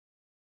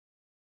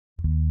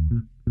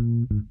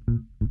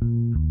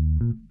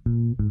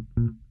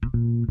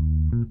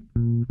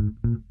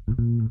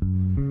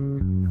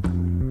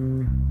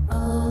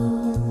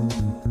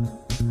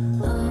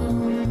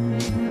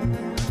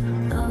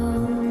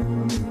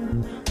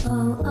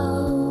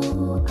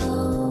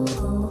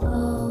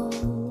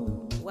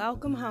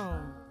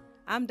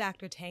I'm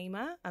Dr.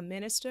 Thema, a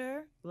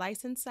minister,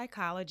 licensed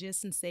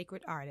psychologist, and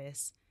sacred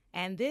artist,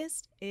 and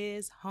this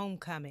is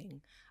Homecoming,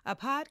 a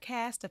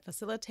podcast to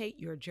facilitate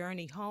your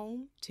journey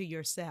home to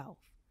yourself.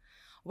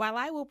 While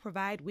I will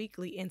provide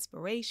weekly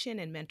inspiration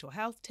and mental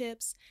health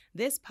tips,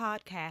 this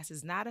podcast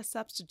is not a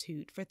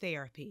substitute for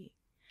therapy.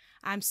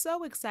 I'm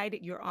so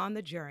excited you're on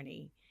the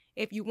journey.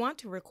 If you want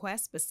to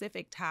request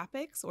specific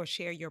topics or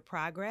share your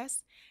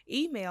progress,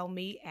 email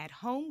me at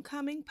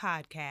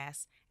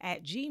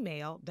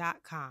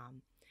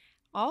homecomingpodcast@gmail.com.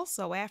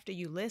 Also, after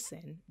you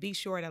listen, be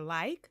sure to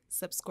like,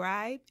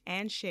 subscribe,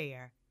 and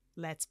share.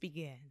 Let's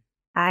begin.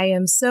 I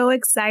am so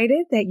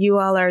excited that you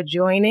all are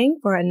joining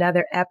for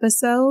another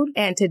episode,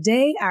 and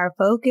today our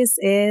focus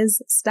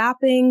is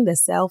stopping the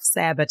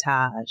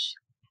self-sabotage.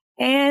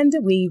 And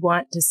we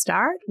want to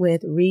start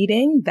with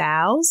reading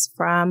vows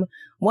from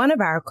one of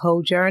our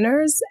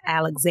co-journers,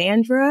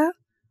 Alexandra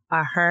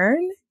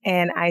Ahern.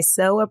 And I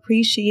so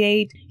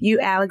appreciate you,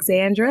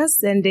 Alexandra,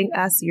 sending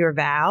us your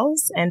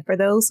vows. And for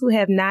those who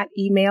have not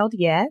emailed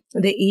yet,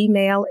 the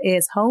email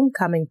is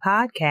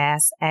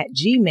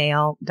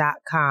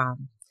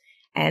homecomingpodcast@gmail.com.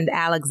 And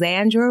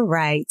Alexandra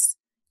writes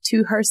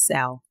to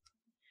herself,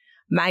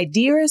 "My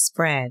dearest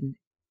friend,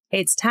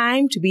 it's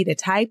time to be the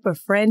type of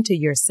friend to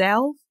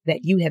yourself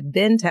that you have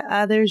been to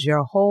others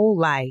your whole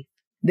life.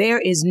 There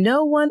is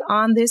no one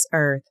on this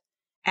earth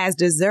as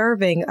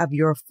deserving of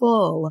your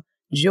full,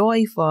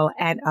 joyful,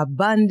 and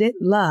abundant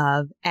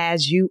love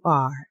as you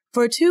are.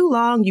 For too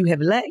long, you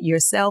have let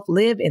yourself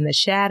live in the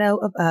shadow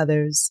of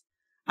others,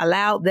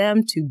 allowed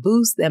them to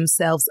boost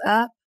themselves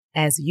up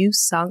as you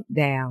sunk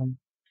down.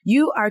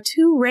 You are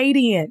too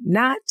radiant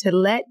not to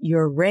let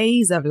your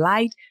rays of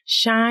light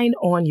shine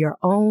on your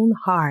own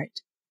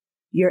heart.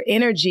 Your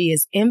energy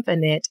is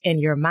infinite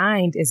and your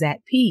mind is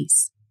at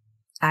peace.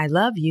 I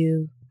love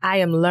you. I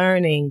am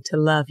learning to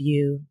love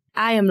you.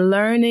 I am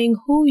learning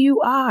who you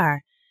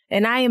are,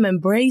 and I am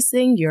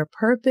embracing your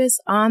purpose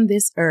on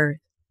this earth.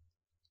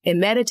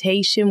 In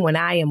meditation, when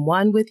I am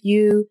one with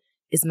you,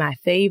 is my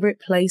favorite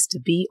place to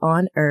be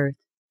on earth.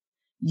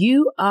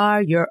 You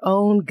are your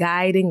own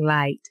guiding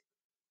light.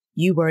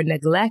 You were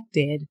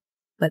neglected,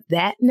 but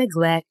that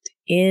neglect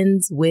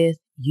ends with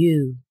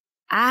you.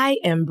 I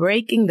am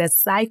breaking the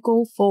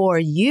cycle for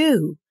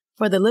you,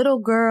 for the little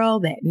girl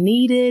that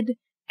needed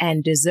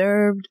and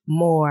deserved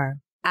more.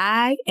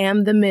 I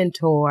am the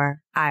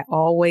mentor I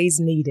always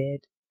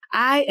needed.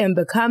 I am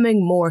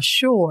becoming more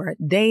sure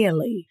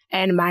daily,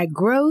 and my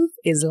growth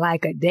is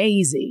like a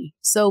daisy,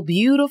 so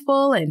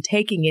beautiful and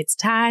taking its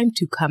time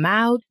to come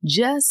out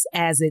just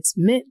as it's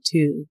meant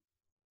to.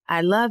 I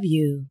love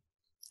you.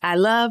 I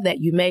love that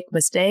you make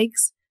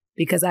mistakes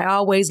because I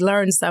always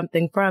learn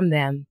something from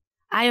them.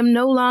 I am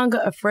no longer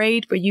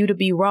afraid for you to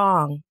be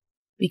wrong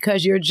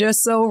because you're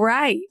just so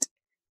right.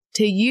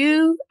 To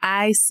you,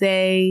 I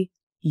say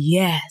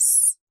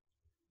yes."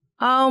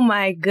 Oh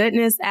my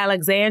goodness,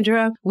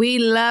 Alexandra, we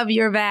love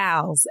your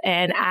vows.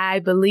 And I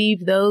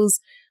believe those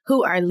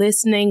who are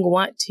listening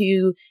want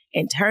to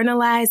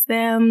internalize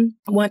them,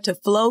 want to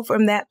flow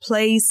from that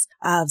place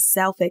of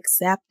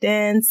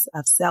self-acceptance,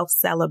 of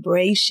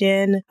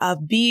self-celebration,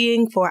 of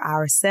being for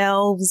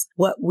ourselves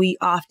what we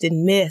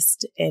often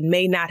missed and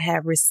may not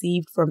have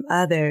received from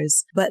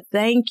others. But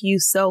thank you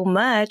so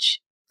much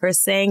for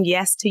saying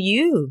yes to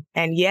you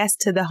and yes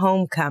to the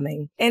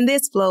homecoming. And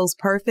this flows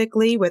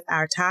perfectly with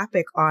our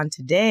topic on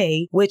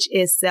today, which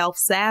is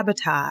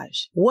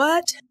self-sabotage.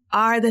 What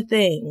are the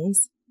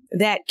things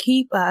that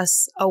keep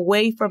us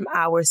away from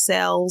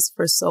ourselves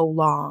for so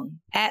long?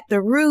 At the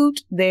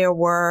root, there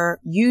were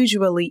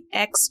usually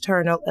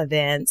external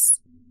events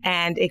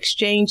and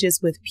exchanges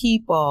with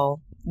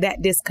people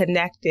that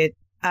disconnected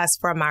us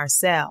from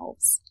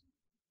ourselves.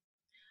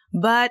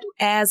 But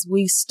as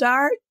we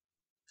start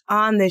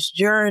on this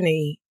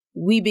journey,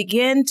 we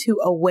begin to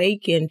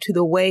awaken to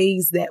the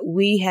ways that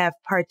we have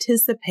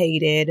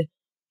participated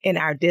in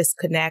our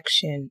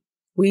disconnection.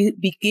 We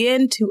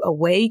begin to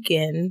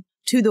awaken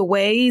to the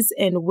ways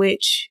in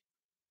which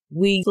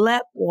we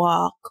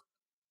sleptwalk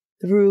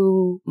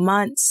through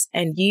months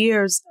and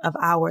years of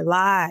our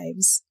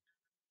lives.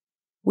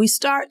 We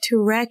start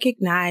to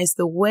recognize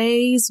the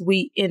ways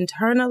we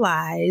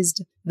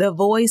internalized the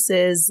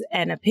voices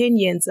and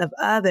opinions of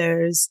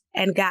others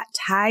and got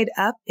tied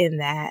up in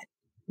that.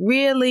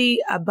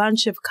 Really a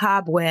bunch of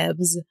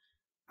cobwebs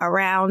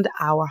around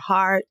our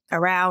heart,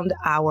 around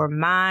our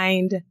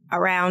mind,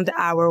 around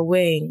our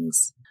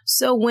wings.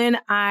 So when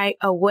I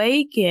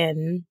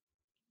awaken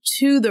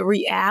to the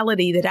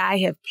reality that I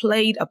have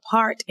played a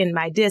part in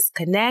my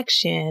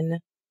disconnection,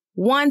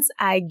 once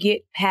I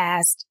get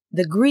past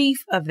the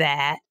grief of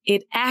that,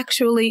 it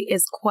actually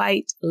is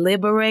quite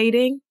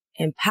liberating,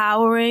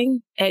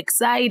 empowering,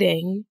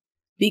 exciting,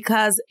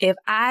 because if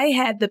I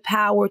had the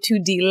power to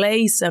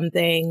delay some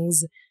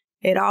things,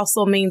 it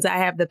also means I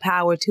have the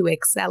power to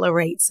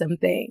accelerate some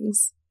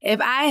things.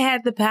 If I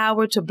had the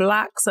power to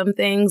block some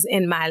things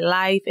in my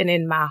life and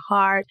in my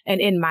heart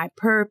and in my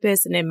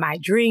purpose and in my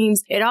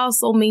dreams, it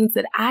also means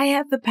that I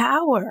have the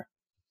power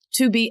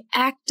to be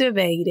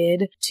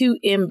activated, to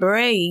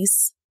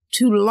embrace,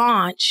 to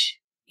launch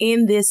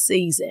in this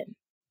season.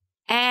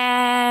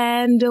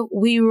 And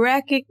we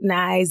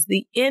recognize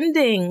the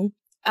ending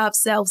of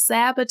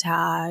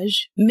self-sabotage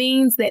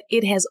means that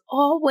it has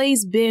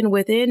always been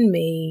within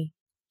me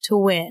to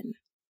win.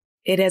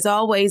 It has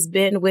always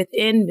been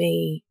within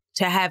me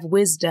to have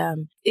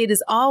wisdom. It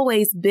has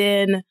always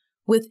been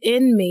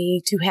within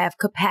me to have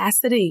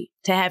capacity,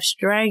 to have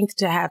strength,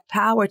 to have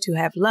power, to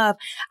have love.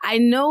 I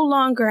no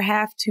longer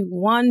have to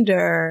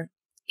wonder,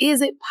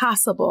 is it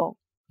possible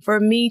for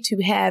me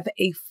to have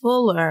a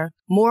fuller,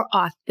 more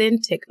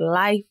authentic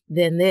life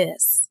than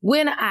this?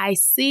 When I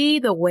see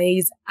the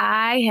ways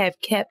I have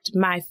kept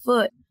my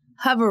foot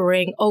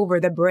hovering over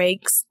the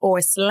brakes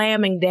or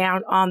slamming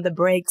down on the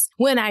brakes,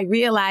 when I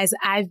realize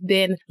I've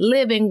been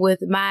living with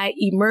my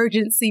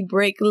emergency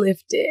brake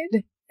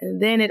lifted,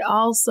 then it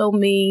also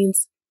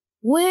means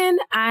when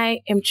I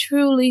am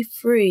truly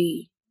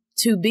free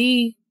to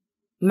be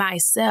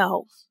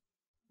myself,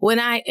 when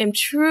I am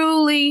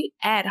truly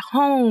at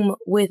home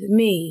with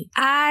me,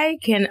 I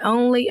can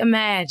only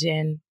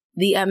imagine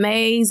the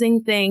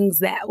amazing things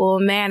that will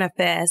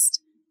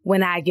manifest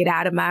when I get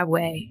out of my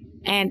way.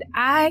 And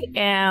I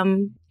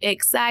am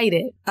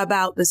excited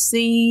about the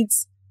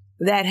seeds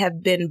that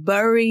have been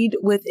buried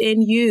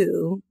within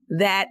you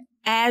that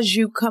as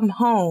you come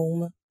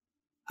home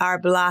are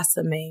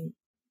blossoming.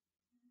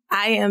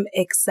 I am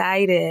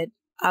excited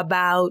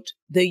about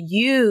the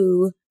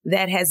you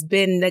that has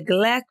been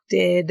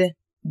neglected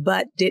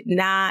but did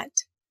not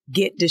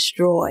get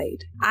destroyed.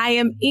 I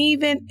am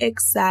even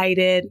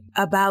excited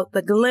about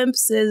the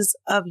glimpses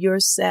of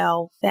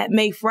yourself that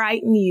may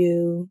frighten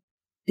you,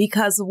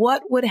 because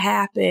what would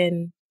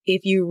happen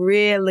if you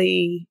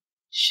really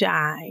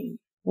shine?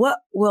 What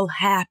will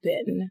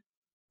happen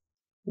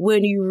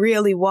when you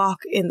really walk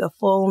in the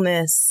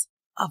fullness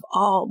of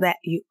all that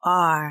you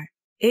are?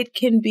 It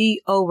can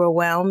be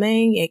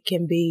overwhelming. It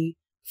can be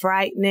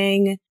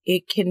frightening.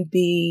 It can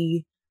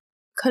be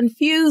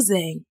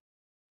confusing.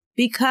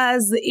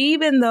 Because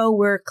even though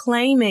we're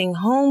claiming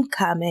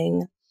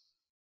homecoming,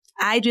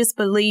 I just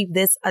believe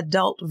this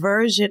adult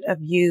version of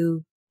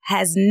you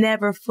has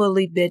never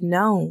fully been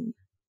known.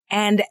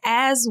 And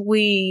as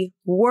we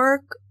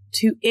work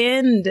to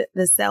end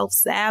the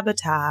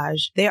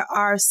self-sabotage, there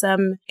are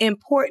some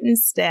important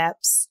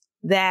steps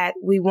that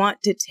we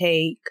want to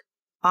take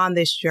on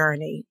this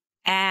journey.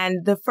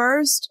 And the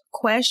first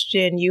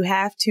question you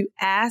have to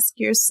ask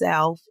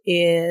yourself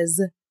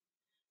is,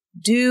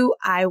 do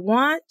I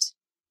want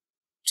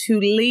to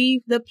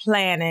leave the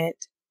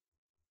planet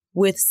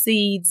with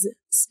seeds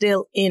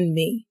still in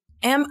me?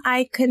 Am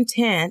I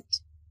content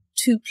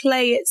to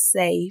play it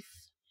safe,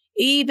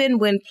 even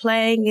when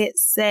playing it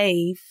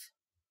safe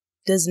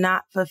does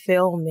not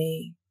fulfill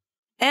me?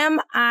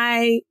 Am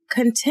I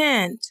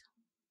content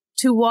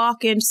to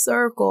walk in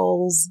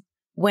circles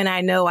when I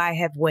know I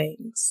have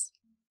wings?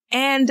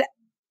 And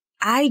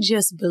I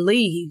just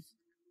believe,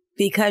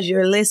 because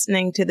you're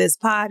listening to this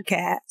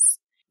podcast,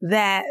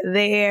 that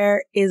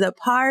there is a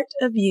part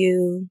of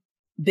you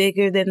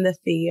bigger than the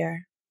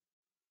fear.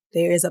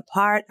 There is a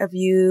part of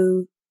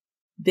you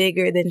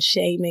bigger than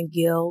shame and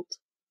guilt.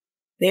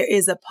 There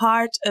is a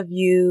part of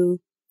you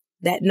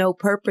that no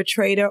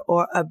perpetrator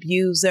or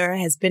abuser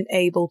has been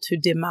able to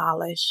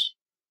demolish.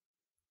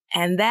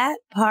 And that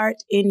part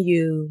in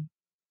you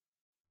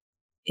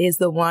is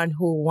the one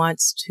who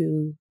wants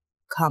to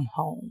come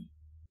home.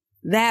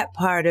 That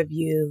part of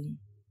you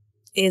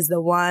is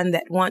the one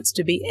that wants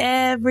to be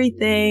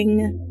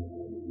everything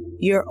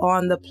you're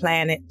on the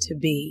planet to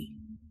be.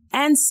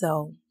 And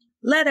so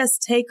let us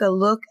take a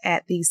look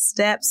at these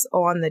steps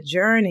on the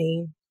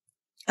journey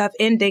of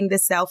ending the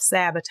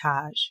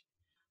self-sabotage.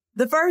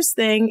 The first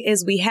thing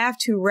is we have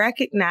to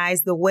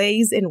recognize the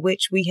ways in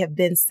which we have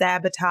been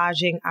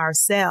sabotaging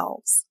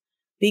ourselves,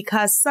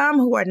 because some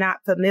who are not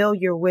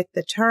familiar with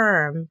the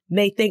term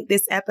may think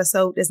this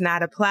episode does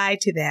not apply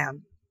to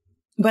them.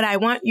 But I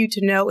want you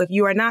to know, if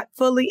you are not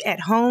fully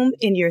at home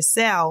in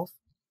yourself,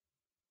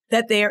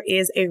 that there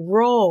is a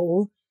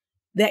role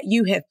that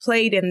you have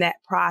played in that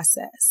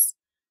process.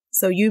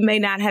 So you may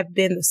not have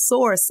been the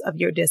source of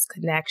your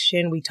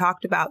disconnection. We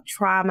talked about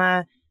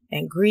trauma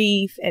and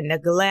grief and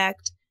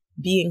neglect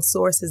being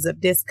sources of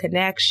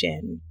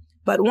disconnection.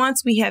 But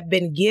once we have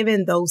been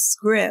given those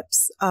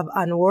scripts of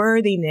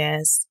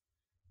unworthiness,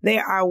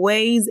 there are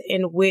ways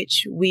in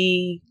which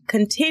we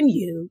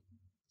continue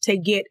to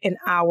get in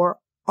our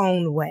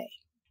own way.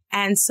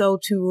 And so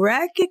to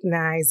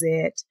recognize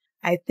it,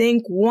 I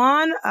think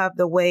one of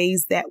the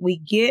ways that we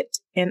get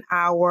in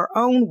our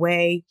own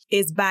way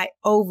is by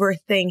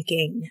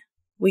overthinking.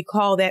 We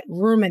call that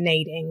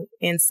ruminating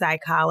in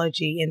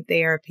psychology and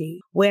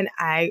therapy. When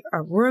I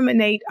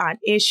ruminate on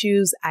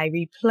issues, I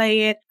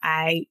replay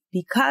it.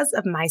 Because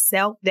of my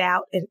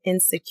self-doubt and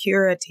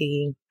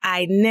insecurity,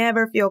 I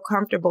never feel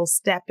comfortable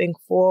stepping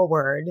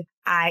forward.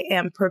 I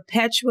am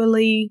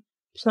perpetually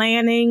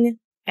planning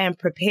and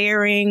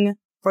preparing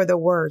for the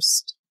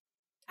worst.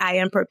 I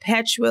am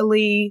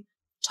perpetually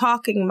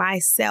talking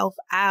myself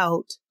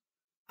out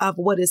of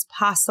what is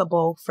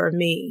possible for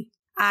me.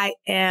 I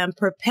am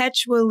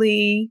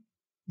perpetually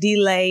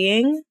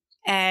delaying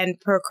and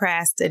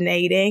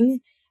procrastinating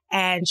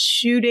and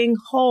shooting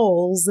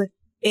holes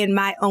in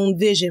my own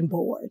vision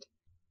board.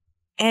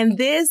 And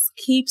this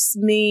keeps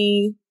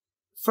me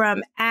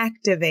from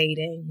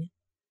activating.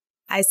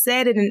 I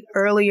said in an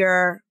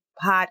earlier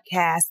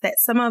podcast that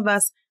some of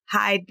us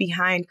hide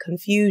behind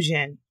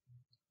confusion.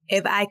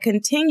 If I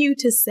continue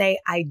to say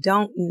I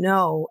don't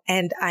know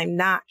and I'm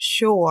not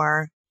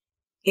sure,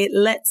 it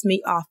lets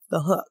me off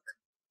the hook.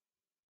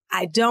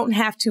 I don't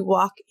have to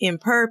walk in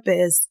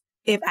purpose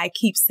if I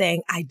keep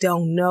saying I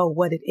don't know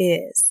what it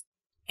is.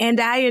 And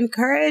I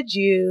encourage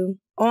you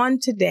on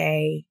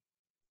today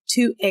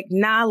to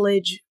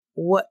acknowledge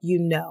what you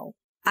know.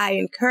 I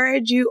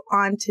encourage you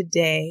on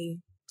today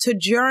to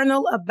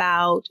journal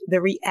about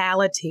the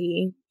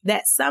reality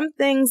that some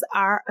things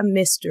are a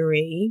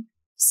mystery,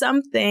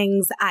 some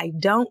things I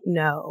don't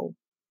know,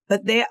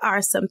 but there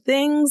are some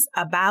things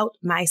about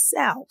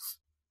myself.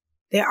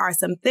 There are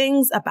some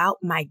things about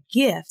my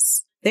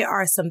gifts. There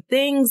are some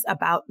things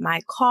about my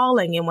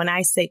calling. And when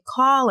I say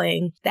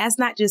calling, that's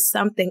not just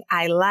something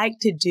I like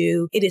to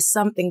do. It is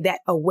something that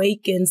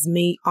awakens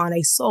me on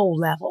a soul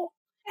level.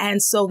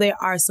 And so there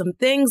are some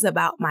things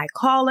about my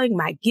calling,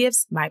 my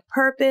gifts, my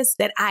purpose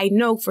that I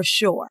know for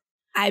sure.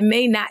 I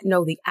may not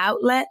know the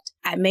outlet.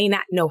 I may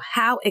not know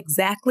how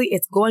exactly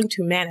it's going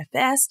to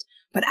manifest,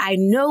 but I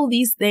know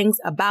these things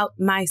about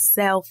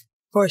myself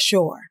for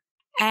sure.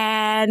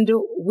 And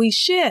we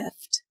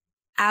shift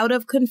out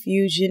of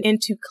confusion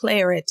into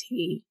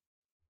clarity.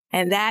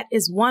 And that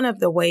is one of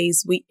the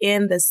ways we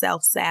end the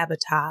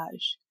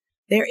self-sabotage.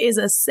 There is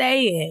a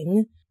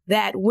saying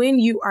that when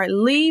you are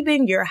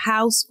leaving your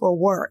house for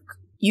work,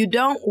 you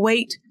don't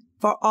wait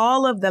for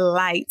all of the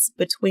lights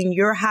between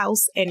your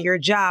house and your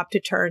job to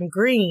turn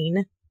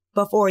green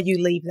before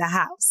you leave the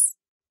house.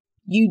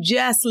 You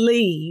just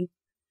leave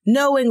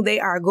knowing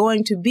there are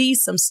going to be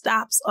some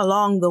stops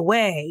along the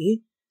way,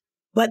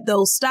 but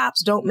those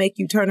stops don't make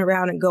you turn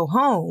around and go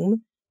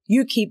home.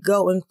 You keep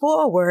going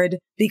forward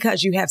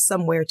because you have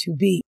somewhere to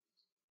be.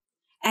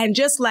 And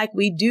just like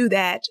we do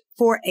that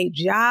for a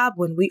job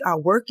when we are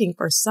working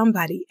for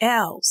somebody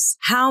else,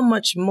 how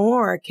much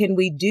more can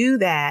we do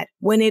that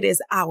when it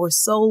is our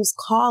soul's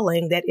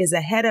calling that is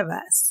ahead of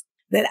us?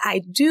 That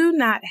I do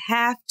not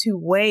have to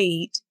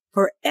wait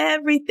for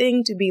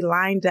everything to be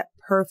lined up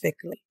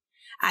perfectly.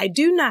 I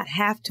do not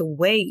have to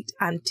wait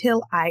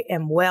until I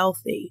am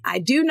wealthy. I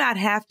do not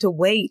have to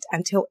wait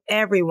until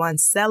everyone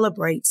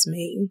celebrates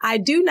me. I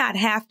do not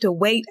have to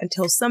wait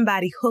until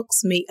somebody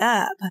hooks me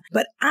up,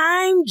 but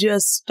I'm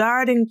just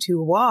starting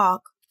to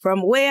walk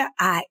from where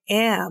I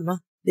am,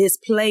 this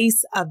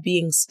place of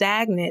being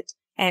stagnant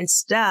and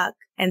stuck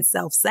and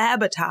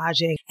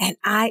self-sabotaging. And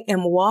I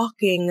am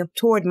walking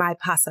toward my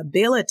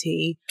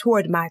possibility,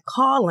 toward my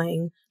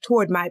calling,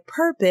 toward my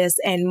purpose,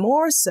 and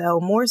more so,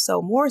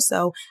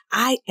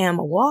 I am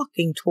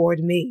walking toward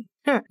me.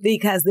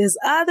 Because this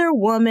other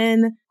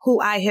woman who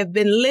I have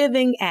been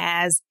living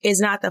as is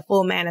not the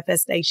full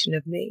manifestation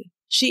of me.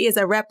 She is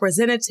a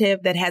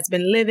representative that has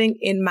been living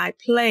in my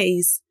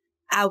place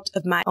out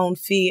of my own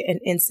fear and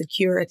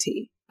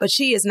insecurity. But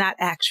she is not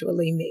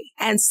actually me.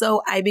 And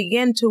so I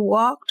begin to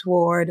walk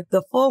toward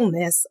the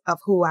fullness of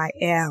who I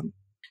am.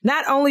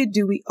 Not only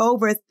do we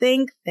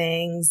overthink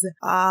things,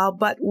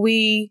 but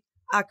we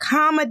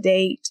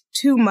accommodate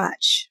too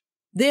much.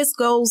 This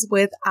goes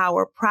with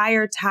our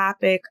prior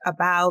topic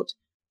about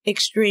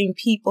extreme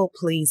people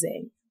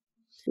pleasing.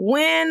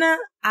 When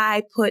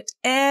I put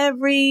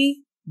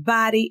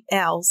everybody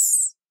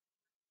else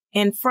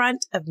in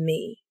front of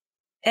me,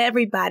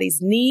 everybody's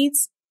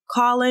needs,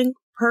 calling,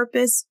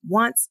 purpose,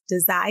 wants,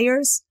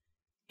 desires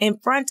in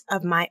front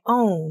of my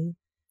own,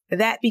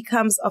 that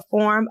becomes a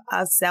form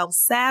of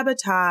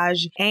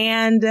self-sabotage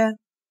and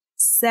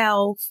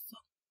self-delay.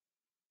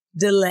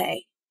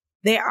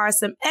 There are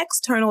some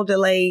external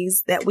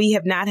delays that we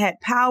have not had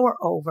power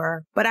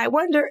over, but I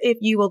wonder if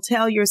you will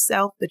tell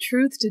yourself the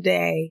truth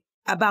today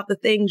about the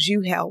things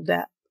you held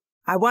up.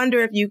 I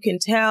wonder if you can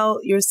tell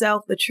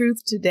yourself the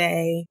truth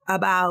today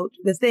about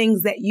the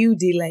things that you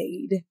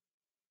delayed.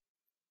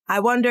 I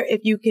wonder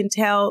if you can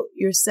tell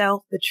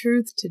yourself the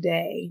truth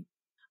today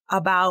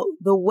about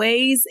the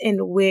ways in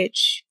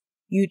which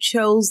you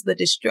chose the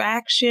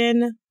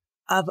distraction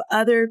of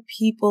other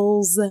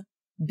people's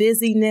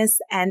busyness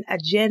and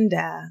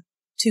agenda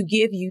to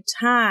give you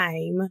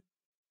time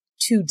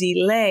to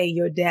delay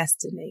your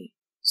destiny.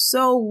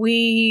 So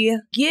we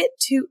get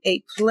to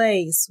a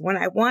place when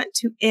I want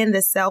to end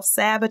the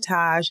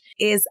self-sabotage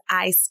is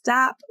I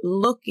stop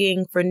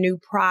looking for new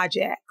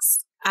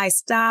projects. I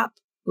stop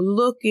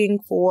looking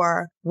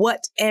for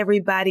what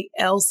everybody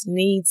else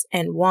needs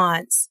and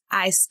wants.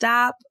 I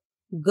stop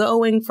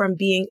going from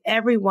being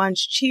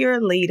everyone's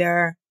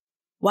cheerleader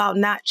while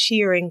not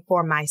cheering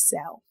for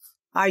myself.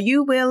 Are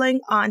you willing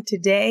on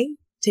today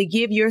to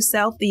give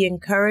yourself the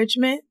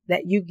encouragement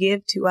that you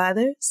give to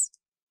others?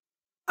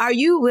 Are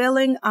you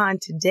willing on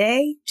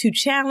today to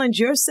challenge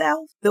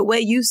yourself the way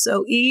you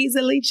so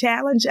easily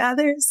challenge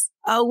others?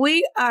 Oh,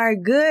 we are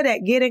good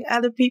at getting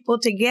other people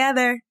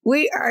together.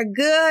 We are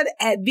good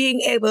at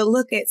being able to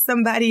look at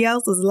somebody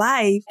else's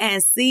life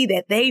and see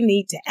that they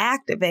need to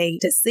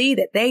activate, to see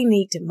that they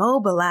need to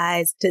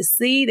mobilize, to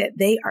see that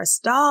they are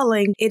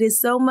stalling. It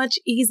is so much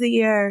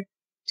easier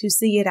to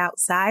see it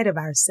outside of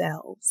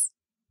ourselves.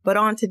 But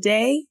on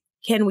today,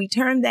 can we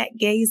turn that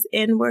gaze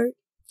inward?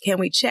 Can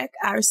we check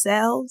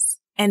ourselves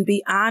and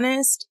be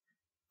honest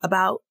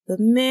about the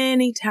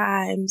many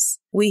times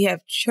we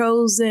have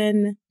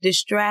chosen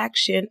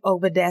distraction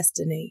over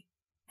destiny?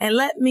 And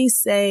let me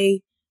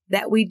say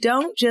that we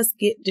don't just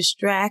get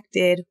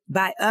distracted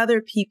by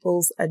other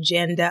people's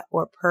agenda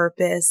or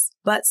purpose,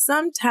 but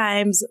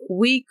sometimes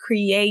we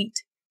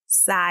create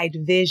side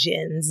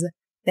visions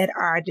that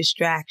are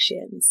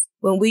distractions.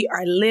 When we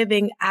are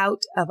living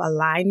out of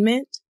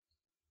alignment,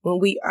 when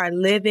we are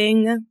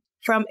living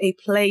from a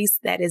place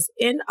that is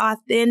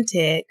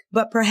inauthentic,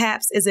 but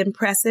perhaps is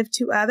impressive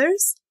to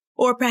others,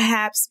 or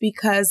perhaps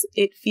because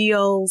it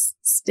feels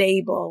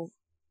stable.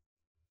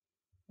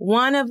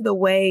 One of the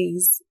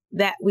ways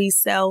that we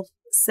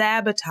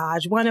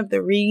self-sabotage, one of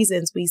the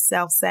reasons we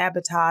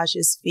self-sabotage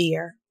is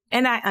fear.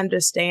 And I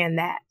understand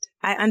that.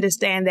 I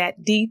understand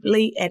that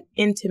deeply and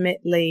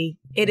intimately.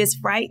 It is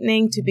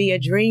frightening to be a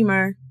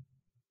dreamer.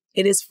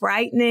 It is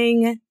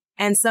frightening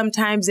and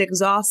sometimes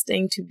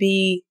exhausting to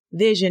be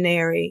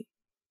visionary.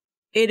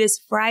 It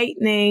is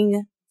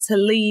frightening to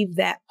leave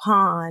that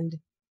pond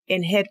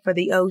and head for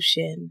the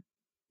ocean.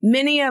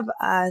 Many of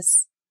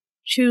us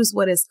choose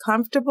what is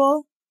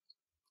comfortable,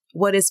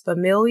 what is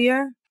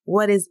familiar,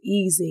 what is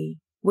easy.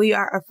 We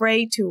are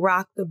afraid to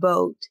rock the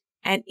boat.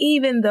 And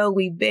even though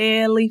we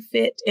barely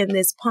fit in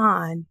this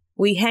pond,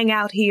 we hang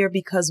out here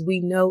because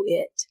we know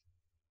it.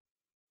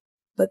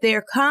 But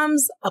there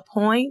comes a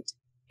point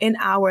in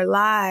our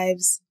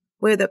lives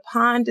where the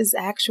pond is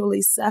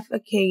actually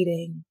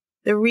suffocating.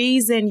 The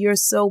reason you're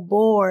so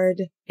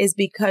bored is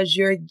because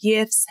your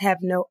gifts have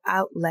no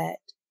outlet.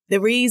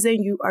 The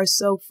reason you are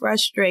so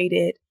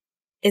frustrated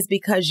is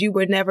because you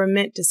were never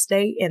meant to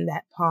stay in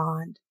that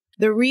pond.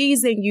 The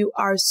reason you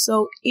are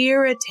so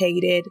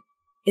irritated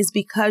is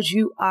because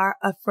you are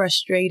a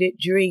frustrated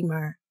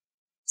dreamer.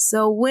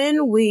 So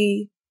when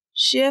we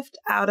shift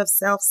out of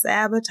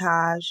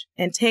self-sabotage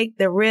and take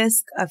the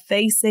risk of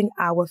facing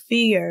our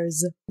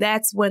fears,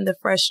 that's when the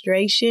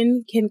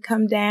frustration can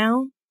come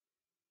down.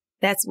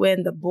 That's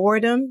when the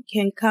boredom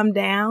can come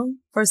down.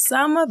 For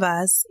some of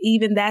us,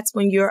 even that's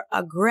when your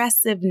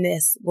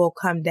aggressiveness will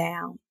come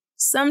down.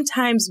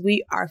 Sometimes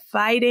we are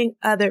fighting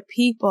other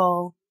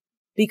people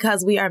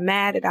because we are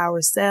mad at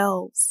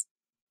ourselves.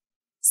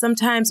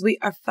 Sometimes we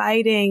are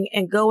fighting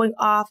and going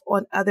off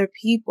on other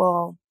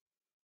people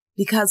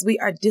because we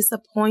are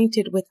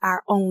disappointed with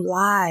our own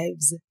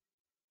lives.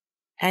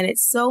 And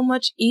it's so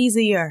much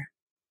easier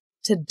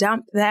to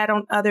dump that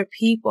on other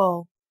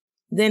people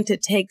than to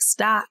take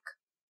stock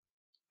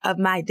of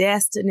my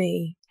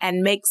destiny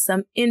and make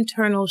some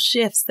internal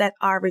shifts that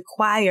are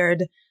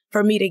required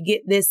for me to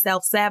get this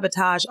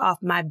self-sabotage off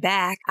my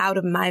back, out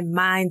of my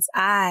mind's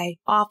eye,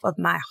 off of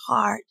my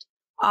heart,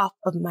 off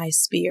of my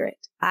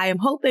spirit. I am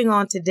hoping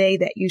on today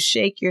that you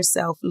shake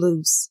yourself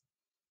loose.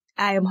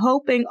 I am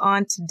hoping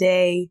on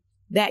today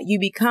that you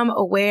become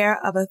aware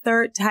of a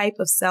third type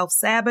of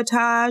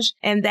self-sabotage,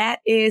 and that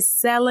is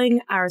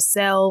selling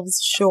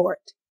ourselves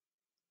short.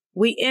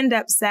 We end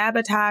up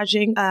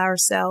sabotaging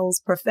ourselves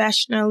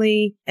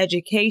professionally,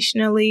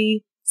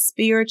 educationally,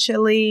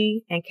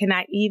 spiritually, and can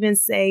I even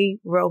say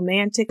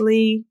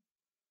romantically?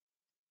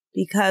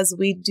 Because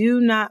we do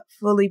not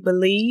fully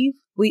believe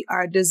we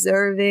are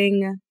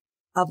deserving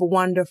of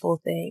wonderful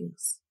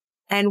things.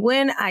 And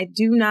when I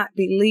do not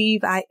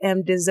believe I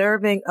am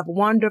deserving of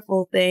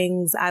wonderful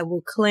things, I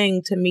will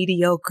cling to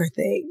mediocre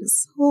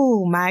things.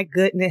 Oh, my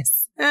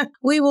goodness.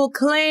 We will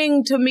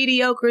cling to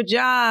mediocre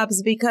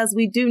jobs because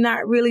we do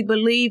not really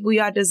believe we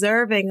are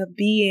deserving of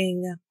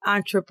being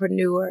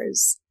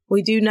entrepreneurs.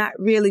 We do not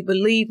really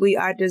believe we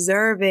are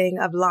deserving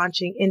of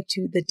launching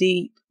into the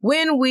deep.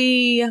 When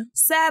we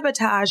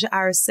sabotage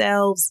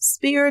ourselves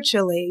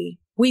spiritually,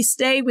 we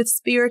stay with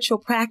spiritual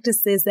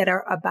practices that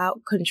are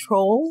about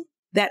control,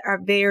 that are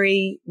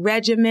very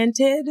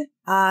regimented,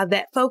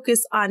 that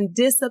focus on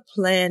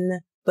discipline,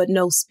 but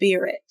no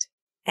spirit.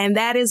 And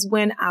that is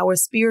when our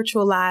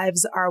spiritual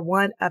lives are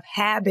one of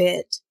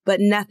habit, but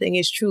nothing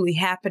is truly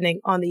happening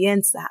on the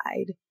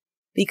inside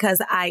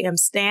because I am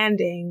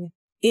standing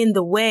in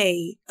the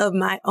way of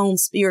my own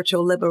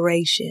spiritual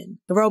liberation.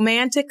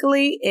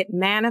 Romantically, it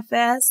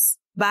manifests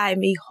by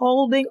me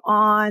holding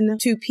on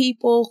to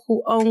people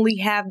who only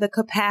have the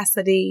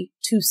capacity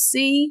to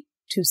see,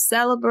 to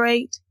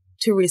celebrate,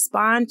 to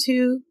respond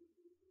to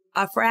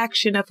a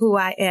fraction of who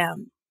I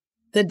am,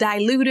 the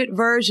diluted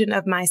version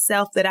of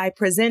myself that I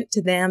present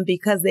to them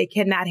because they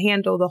cannot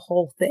handle the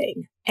whole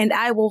thing. And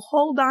I will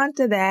hold on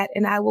to that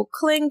and I will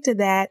cling to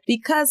that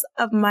because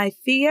of my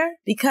fear,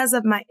 because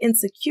of my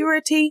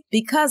insecurity,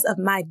 because of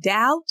my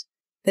doubt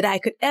that I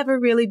could ever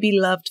really be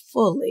loved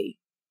fully.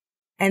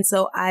 And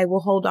so I will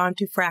hold on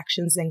to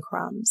fractions and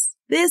crumbs.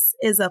 This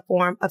is a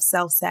form of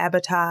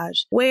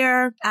self-sabotage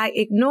where I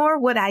ignore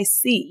what I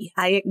see.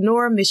 I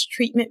ignore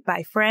mistreatment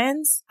by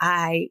friends.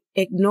 I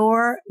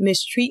ignore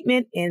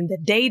mistreatment in the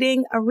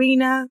dating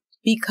arena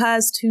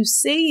because to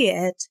see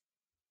it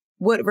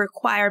would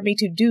require me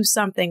to do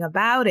something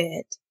about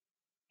it.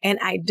 And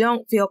I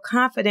don't feel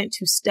confident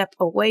to step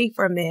away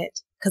from it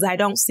because I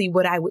don't see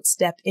what I would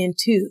step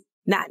into,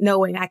 not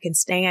knowing I can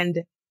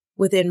stand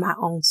within my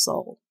own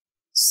soul.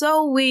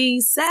 So we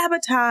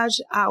sabotage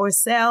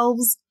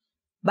ourselves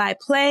by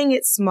playing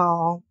it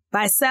small,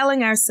 by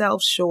selling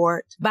ourselves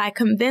short, by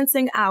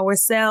convincing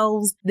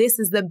ourselves this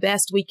is the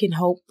best we can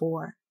hope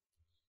for.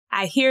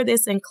 I hear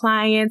this in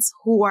clients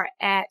who are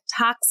at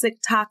toxic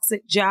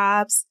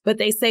jobs, but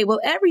they say,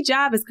 well, every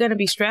job is going to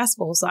be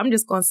stressful, so I'm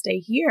just going to stay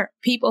here.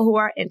 People who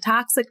are in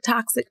toxic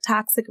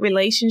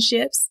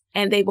relationships,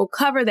 and they will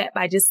cover that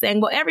by just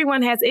saying, well,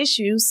 everyone has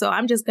issues, so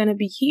I'm just going to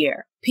be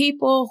here.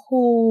 People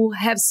who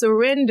have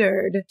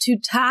surrendered to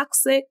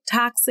toxic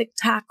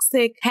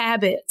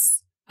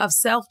habits of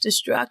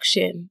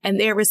self-destruction, and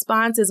their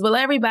response is, well,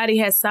 everybody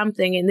has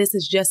something, and this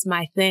is just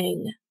my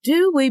thing.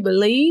 Do we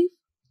believe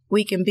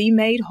we can be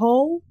made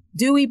whole?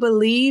 Do we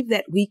believe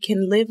that we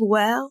can live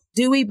well?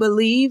 Do we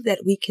believe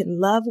that we can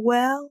love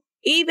well?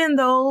 Even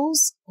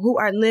those who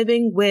are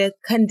living with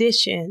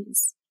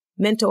conditions,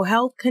 mental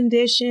health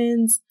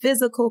conditions,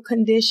 physical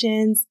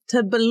conditions,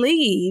 to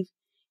believe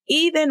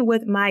even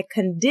with my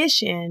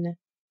condition,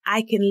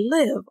 I can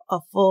live a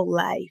full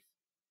life.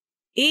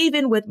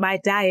 Even with my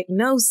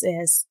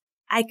diagnosis,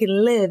 I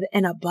can live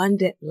an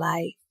abundant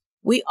life.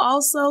 We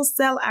also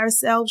sell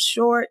ourselves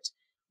short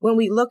when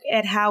we look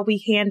at how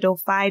we handle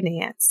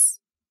finance.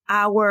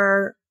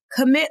 Our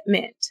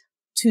commitment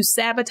to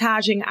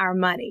sabotaging our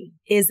money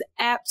is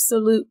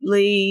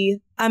absolutely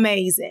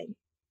amazing.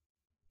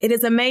 It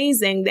is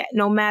amazing that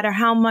no matter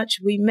how much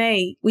we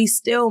make, we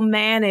still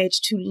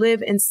manage to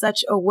live in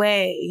such a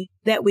way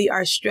that we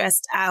are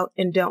stressed out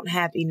and don't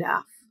have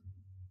enough.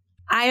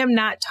 I am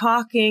not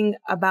talking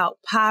about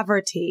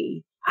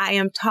poverty. I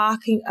am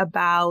talking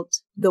about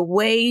the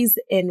ways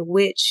in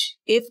which,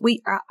 if we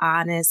are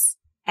honest,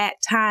 at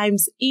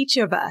times each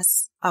of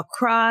us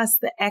across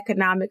the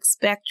economic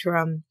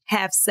spectrum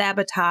have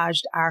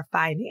sabotaged our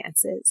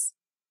finances.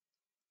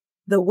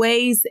 The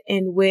ways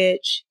in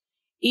which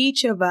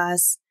each of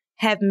us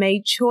have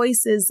made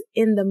choices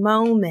in the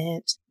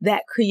moment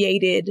that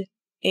created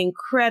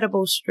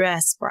incredible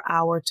stress for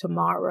our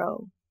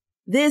tomorrow.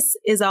 This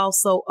is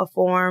also a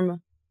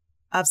form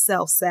of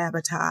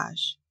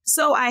self-sabotage.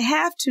 So I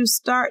have to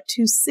start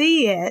to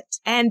see it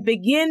and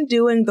begin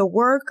doing the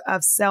work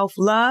of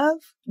self-love,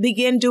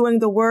 begin doing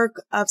the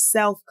work of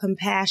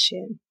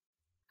self-compassion.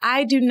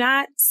 I do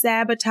not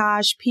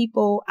sabotage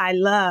people I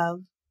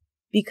love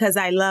because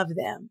I love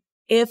them.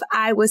 If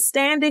I was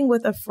standing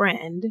with a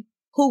friend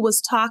who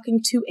was talking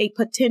to a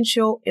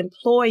potential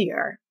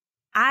employer,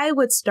 I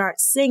would start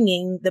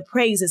singing the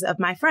praises of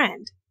my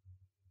friend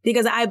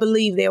because I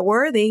believe they're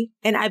worthy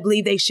and I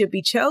believe they should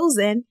be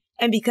chosen.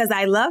 And because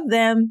I love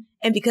them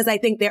and because I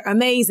think they're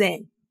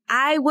amazing,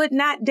 I would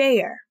not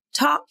dare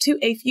talk to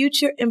a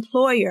future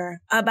employer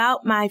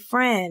about my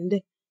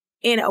friend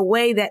in a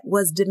way that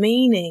was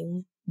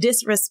demeaning,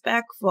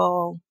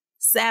 disrespectful,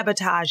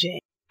 sabotaging.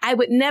 I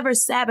would never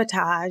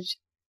sabotage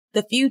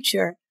the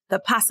future, the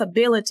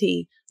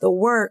possibility, the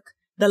work,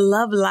 the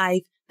love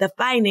life, the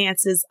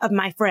finances of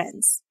my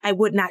friends. I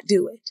would not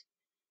do it.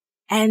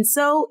 And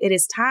so it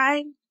is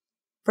time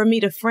for me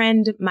to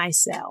friend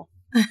myself.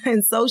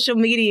 In social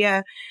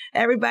media,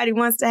 everybody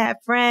wants to have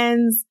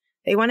friends.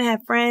 They want to have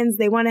friends.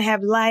 They want to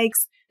have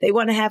likes. They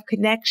want to have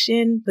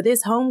connection. But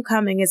this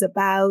homecoming is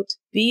about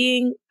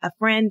being a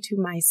friend to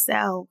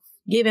myself,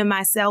 giving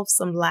myself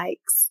some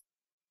likes,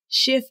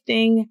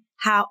 shifting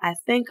how I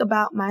think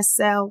about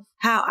myself,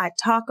 how I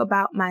talk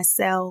about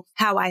myself,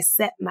 how I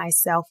set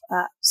myself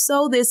up.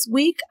 So this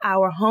week,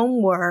 our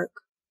homework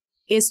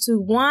is to,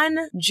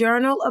 1,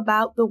 journal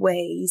about the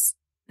ways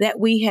that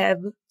we have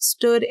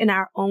stood in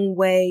our own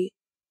way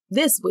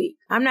this week.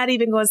 I'm not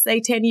even going to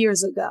say 10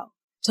 years ago.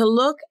 To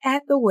look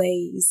at the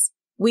ways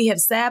we have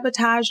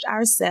sabotaged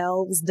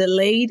ourselves,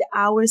 delayed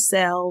our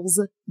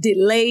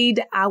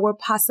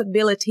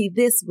possibility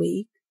this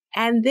week.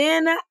 And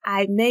then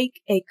I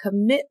make a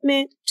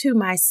commitment to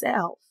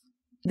myself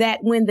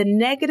that when the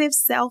negative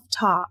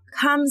self-talk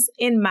comes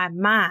in my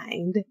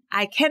mind,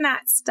 I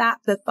cannot stop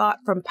the thought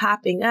from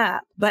popping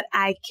up, but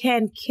I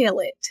can kill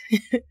it.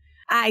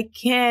 I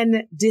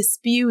can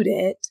dispute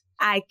it.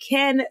 I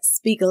can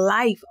speak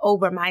life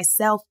over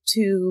myself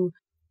to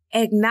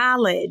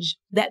acknowledge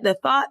that the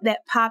thought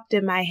that popped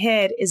in my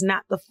head is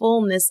not the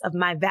fullness of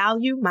my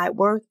value, my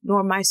worth,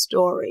 nor my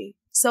story.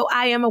 So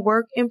I am a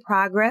work in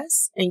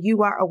progress, and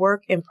you are a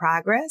work in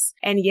progress.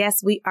 And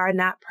yes, we are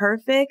not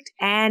perfect.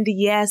 And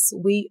yes,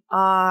 we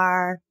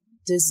are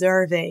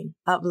deserving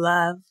of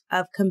love,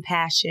 of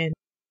compassion,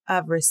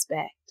 of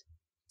respect.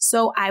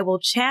 So I will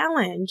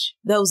challenge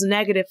those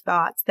negative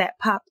thoughts that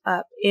pop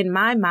up in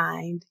my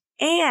mind,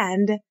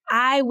 and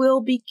I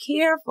will be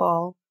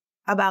careful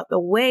about the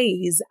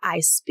ways I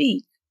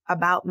speak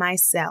about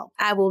myself.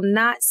 I will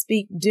not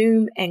speak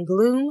doom and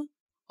gloom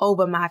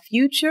over my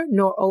future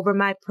nor over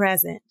my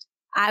present.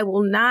 I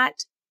will not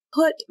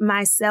put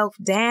myself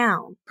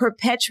down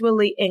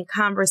perpetually in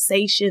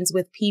conversations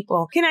with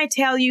people. Can I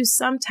tell you,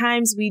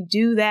 sometimes we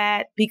do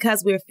that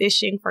because we're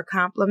fishing for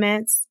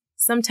compliments.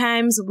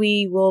 Sometimes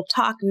we will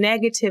talk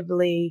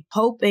negatively,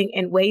 hoping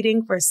and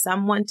waiting for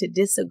someone to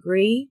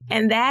disagree.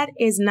 And that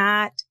is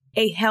not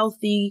a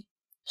healthy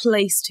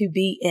place to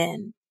be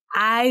in.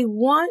 I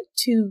want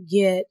to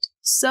get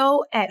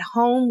so at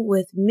home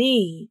with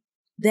me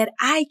that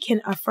I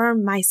can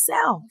affirm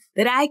myself,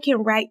 that I can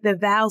write the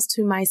vows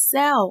to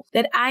myself,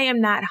 that I am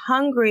not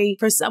hungry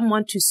for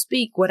someone to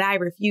speak what I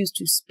refuse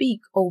to speak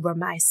over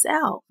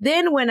myself.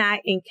 Then when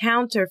I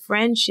encounter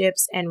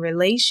friendships and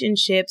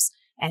relationships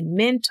and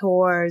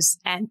mentors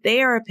and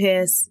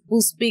therapists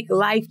who speak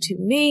life to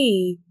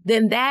me,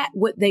 then that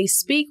what they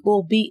speak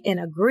will be in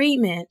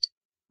agreement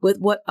with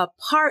what a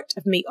part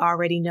of me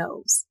already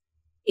knows.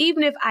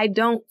 Even if I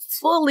don't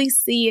fully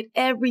see it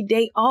every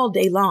day, all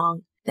day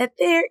long, that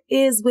there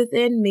is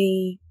within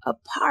me a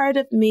part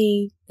of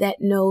me that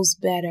knows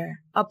better,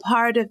 a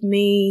part of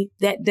me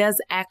that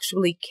does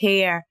actually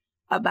care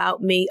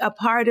about me, a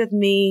part of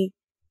me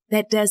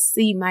that does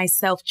see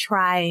myself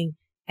trying,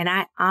 and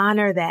I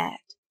honor that.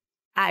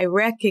 I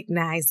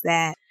recognize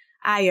that.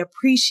 I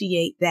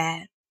appreciate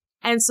that.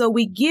 And so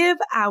we give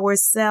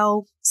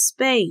ourselves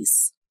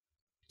space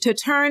to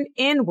turn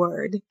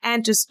inward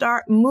and to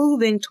start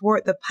moving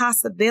toward the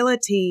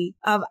possibility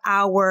of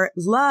our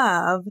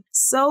love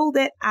so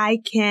that I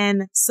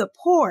can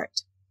support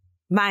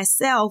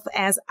myself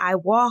as I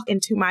walk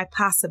into my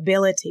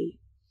possibility.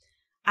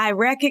 I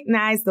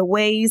recognize the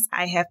ways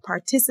I have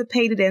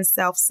participated in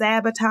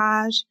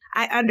self-sabotage.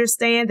 I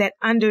understand that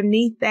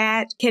underneath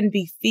that can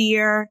be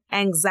fear,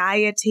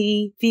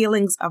 anxiety,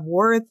 feelings of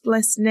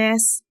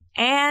worthlessness,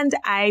 and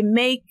I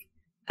make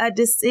a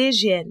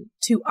decision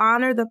to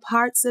honor the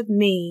parts of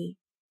me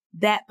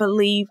that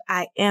believe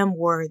I am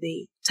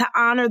worthy, to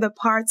honor the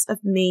parts of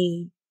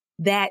me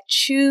that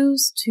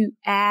choose to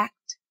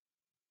act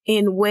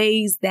in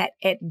ways that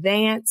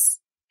advance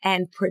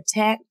and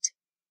protect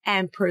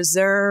and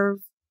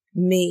preserve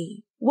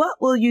me. What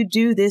will you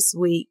do this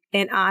week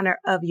in honor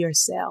of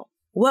yourself?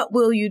 What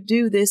will you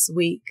do this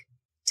week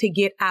to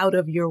get out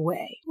of your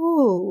way?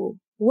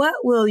 What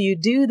will you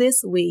do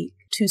this week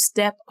to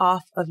step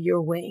off of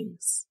your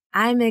wings?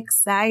 I'm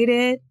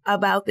excited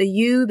about the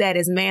you that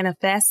is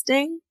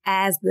manifesting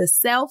as the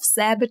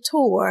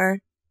self-saboteur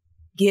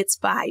gets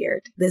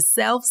fired. The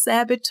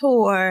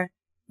self-saboteur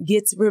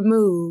gets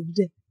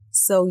removed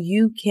so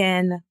you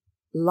can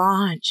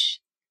launch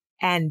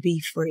and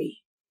be free.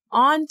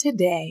 On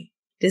today,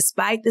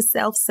 despite the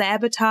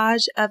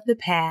self-sabotage of the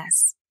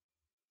past,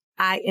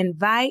 I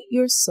invite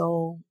your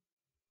soul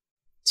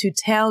to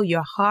tell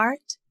your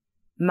heart,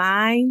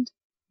 mind,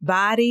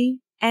 body,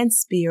 and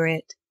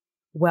spirit,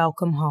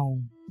 welcome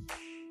home.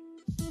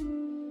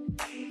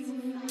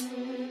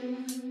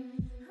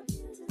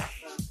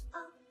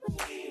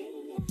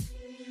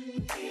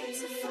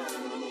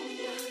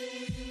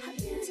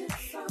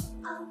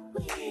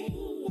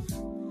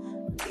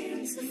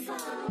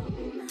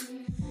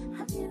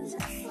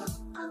 Beautiful.